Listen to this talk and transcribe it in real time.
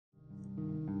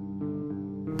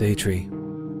Day 3.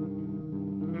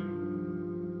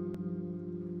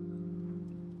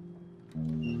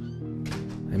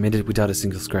 I made it without a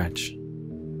single scratch.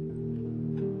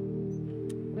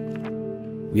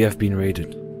 We have been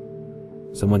raided.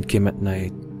 Someone came at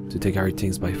night to take our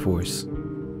things by force.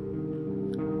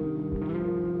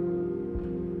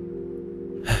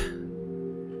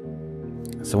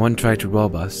 Someone tried to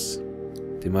rob us.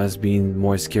 They must have been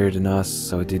more scared than us,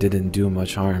 so they didn't do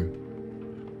much harm.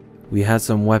 We had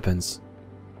some weapons,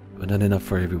 but not enough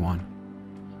for everyone.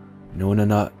 None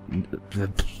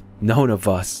of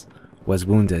us was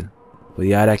wounded, but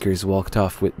the attackers walked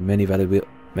off with many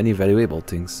valuable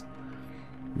things.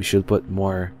 We should put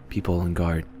more people on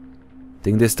guard.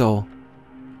 Think this though?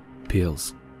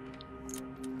 Pills.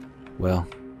 Well,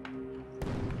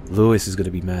 Lewis is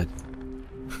gonna be mad.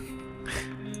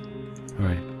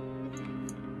 Alright.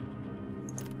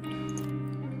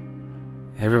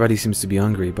 Everybody seems to be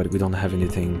hungry, but we don't have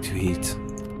anything to eat.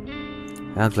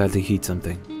 I'll gladly eat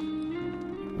something.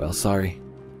 Well, sorry.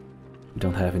 We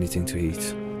don't have anything to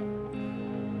eat.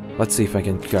 Let's see if I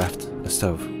can craft a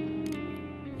stove.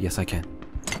 Yes, I can.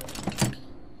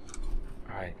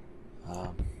 Alright. I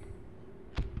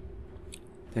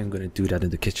think I'm gonna do that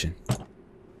in the kitchen.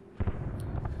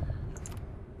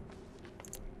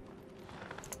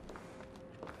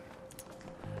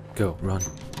 Go, run.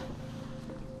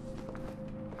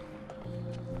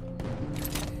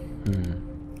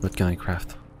 What can I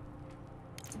craft?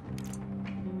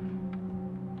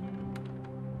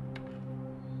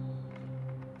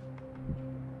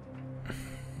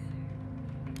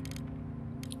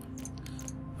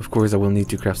 Of course I will need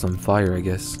to craft some fire, I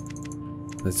guess.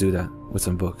 Let's do that with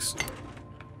some books.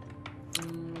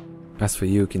 As for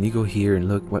you, can you go here and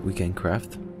look what we can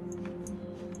craft?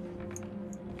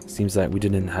 Seems like we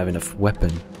didn't have enough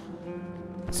weapon.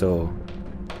 So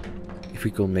if we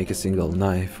could make a single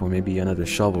knife or maybe another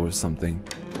shovel or something,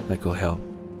 that could help.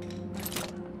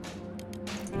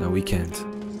 No, we can't.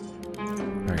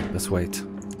 Alright, let's wait.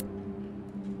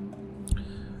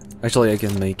 Actually, I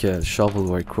can make a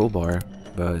shovel or a crowbar,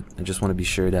 but I just want to be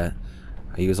sure that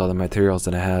I use all the materials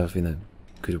that I have in a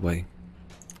good way.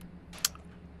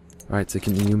 Alright, so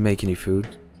can you make any food?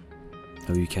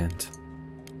 No, you can't.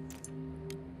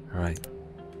 Alright.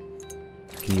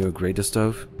 Can you upgrade the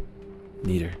stove?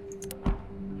 Neither.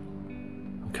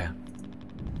 Okay.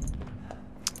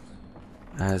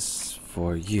 As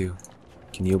for you,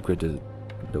 can you upgrade the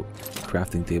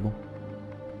crafting table?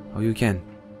 Oh, you can.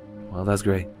 Well, that's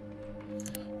great.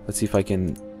 Let's see if I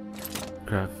can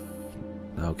craft.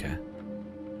 Okay.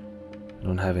 I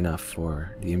don't have enough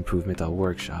for the improvement of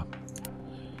workshop.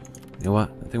 You know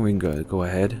what? I think we can go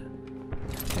ahead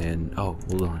and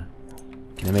hold on.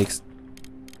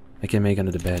 I can make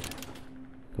another bed.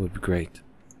 That would be great.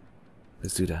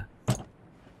 Let's do that.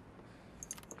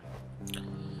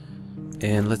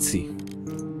 And let's see.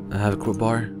 I have a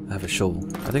crowbar, I have a shovel.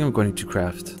 I think I'm going to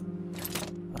craft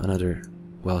another.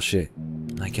 Well, shit.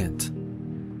 I can't.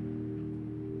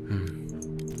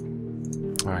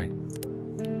 Alright.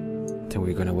 I think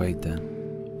we're gonna wait then.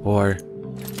 Or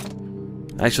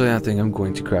actually, I think I'm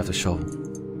going to craft a shovel.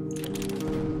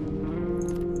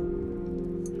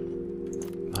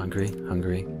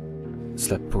 Hungry.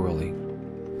 Slept poorly,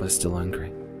 but still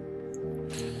hungry.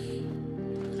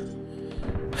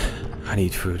 I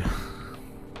need food.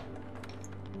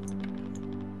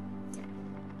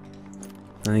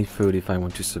 I need food if I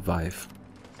want to survive.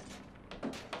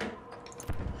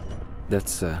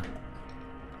 That's a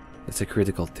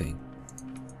critical thing.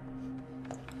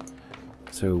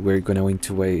 So we're going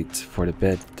to wait for the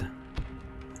bed.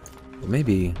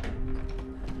 Maybe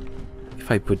if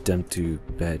I put them to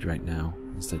bed right now,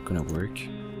 is that gonna work?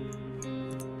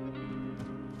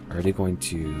 Are they going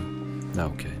to... No,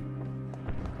 okay.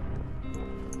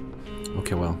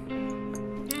 Okay, well.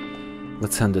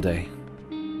 Let's end the day.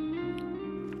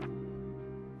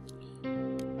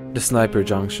 The Sniper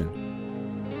Junction.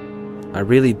 I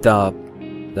really doubt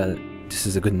that this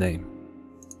is a good name.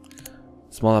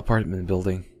 Small apartment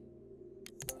building.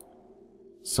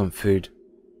 Some food.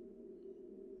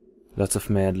 Lots of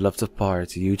men, lots of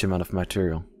parts, a huge amount of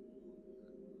material.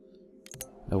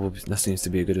 That seems to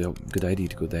be a good idea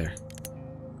to go there.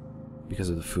 Because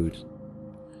of the food.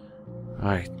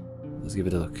 Alright, let's give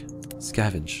it a look.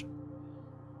 Scavenge.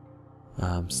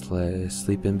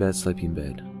 Sleep in bed, sleep in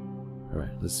bed.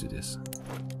 Alright, let's do this.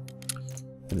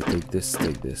 I'm gonna take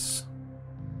this.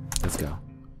 Let's go.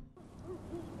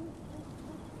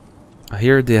 I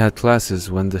hear they had classes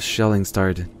when the shelling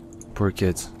started. Poor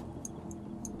kids.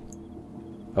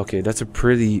 Okay, that's a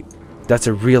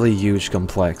really huge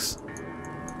complex.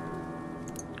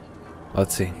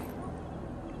 Let's see.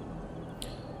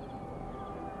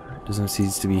 Doesn't seem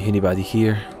to be anybody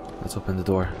here. Let's open the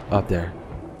door. Up there.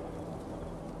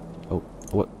 Oh,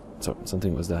 what? So,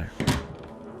 something was there.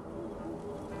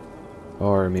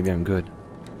 Or maybe I'm good.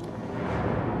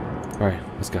 Alright,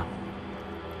 let's go.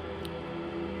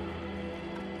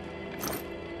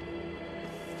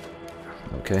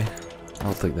 Okay,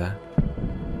 I'll take that.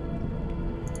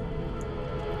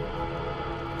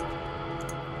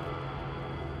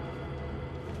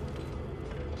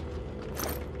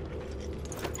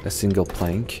 A single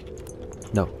plank?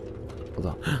 No. Hold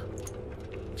on.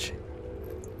 Shit.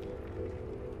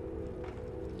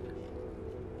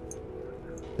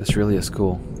 This really is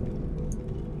cool.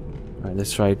 Alright,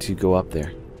 let's try to go up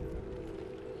there.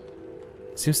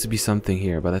 Seems to be something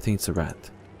here, but I think it's a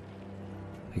rat.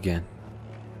 Again.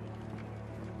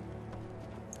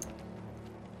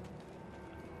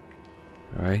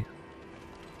 Alright.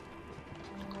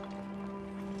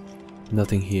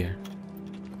 Nothing here.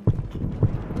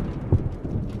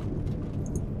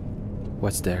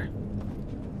 What's there?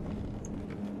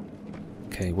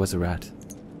 Okay, what's a rat?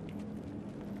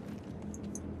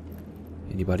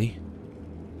 Anybody?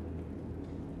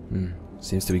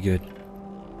 Seems to be good.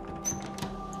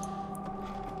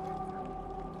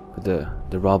 But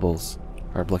the rubbles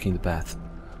are blocking the path.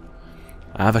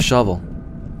 I have a shovel,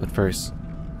 but first,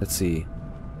 let's see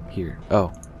here.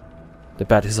 Oh, the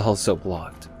path is also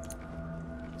blocked.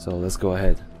 So let's go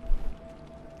ahead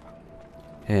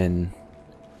and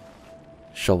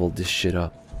shovel this shit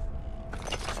up.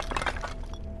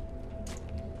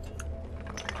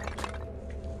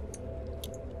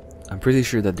 I'm pretty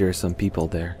sure that there are some people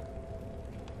there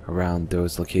around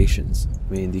those locations.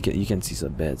 I mean, you can see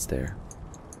some beds there.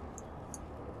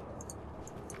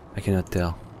 I cannot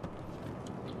tell.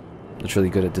 Not really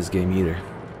good at this game either.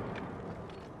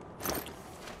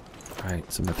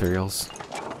 Alright, some materials.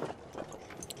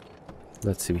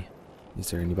 Let's see. Is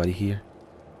there anybody here?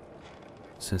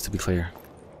 Seems to be clear.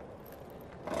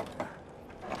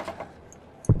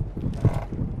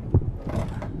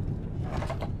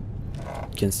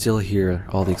 You can still hear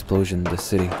all the explosion in the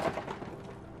city.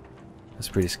 That's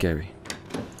pretty scary.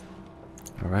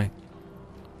 Alright.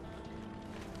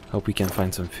 Hope we can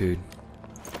find some food.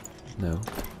 No.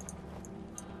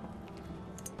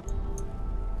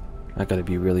 I gotta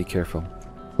be really careful.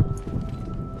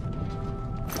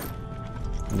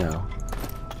 No.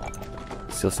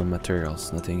 Still some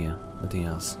materials, nothing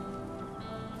else.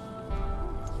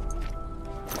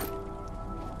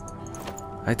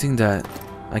 I think that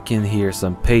I can hear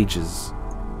some pages.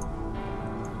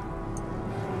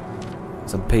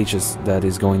 Some pages that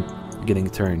is getting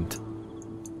turned.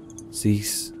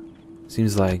 Seems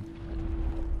like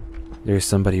there's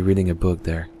somebody reading a book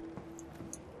there.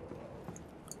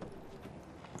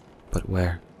 But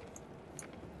where?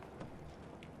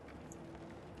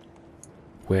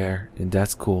 Where? And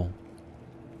that's cool.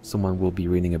 Someone will be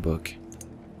reading a book.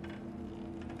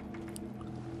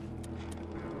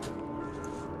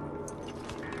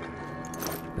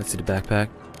 Let's see the backpack.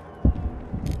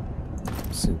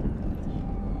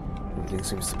 Everything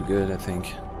seems to be good, I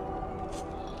think.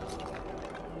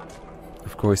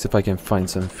 Of course, if I can find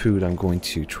some food, I'm going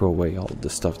to throw away all the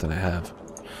stuff that I have.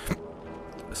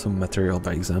 Some material,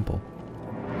 by example.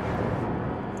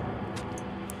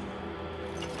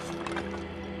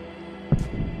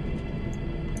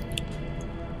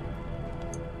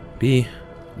 B,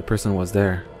 the person was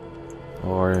there.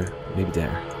 Or maybe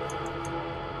there.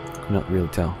 Could not really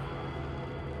tell.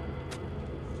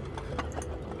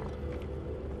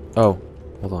 Oh,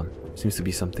 hold on. Seems to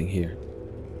be something here.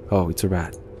 Oh, it's a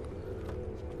rat.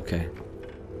 Okay.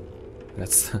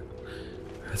 That's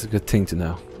a good thing to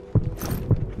know.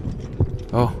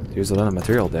 Oh, there's a lot of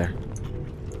material there.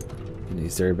 And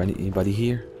is there anybody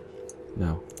here?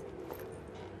 No.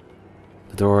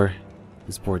 The door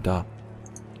is boarded up.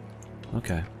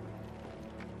 Okay.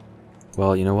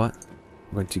 Well, you know what?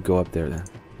 I'm going to go up there then.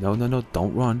 No,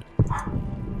 don't run.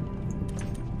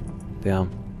 Damn.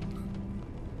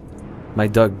 My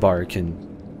dog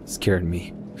barking scared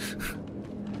me.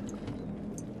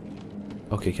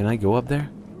 Okay, can I go up there?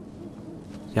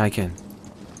 Yeah, I can.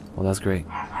 Well, that's great.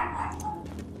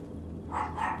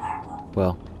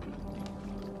 Well.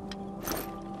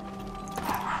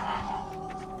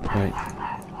 Right.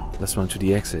 Let's run to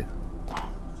the exit.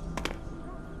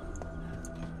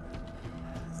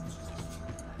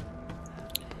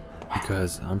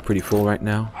 Because I'm pretty full right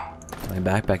now. My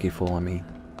backpack is full, I mean.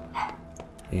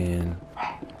 And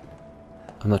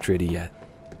I'm not ready yet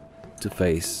to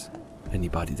face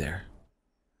anybody there.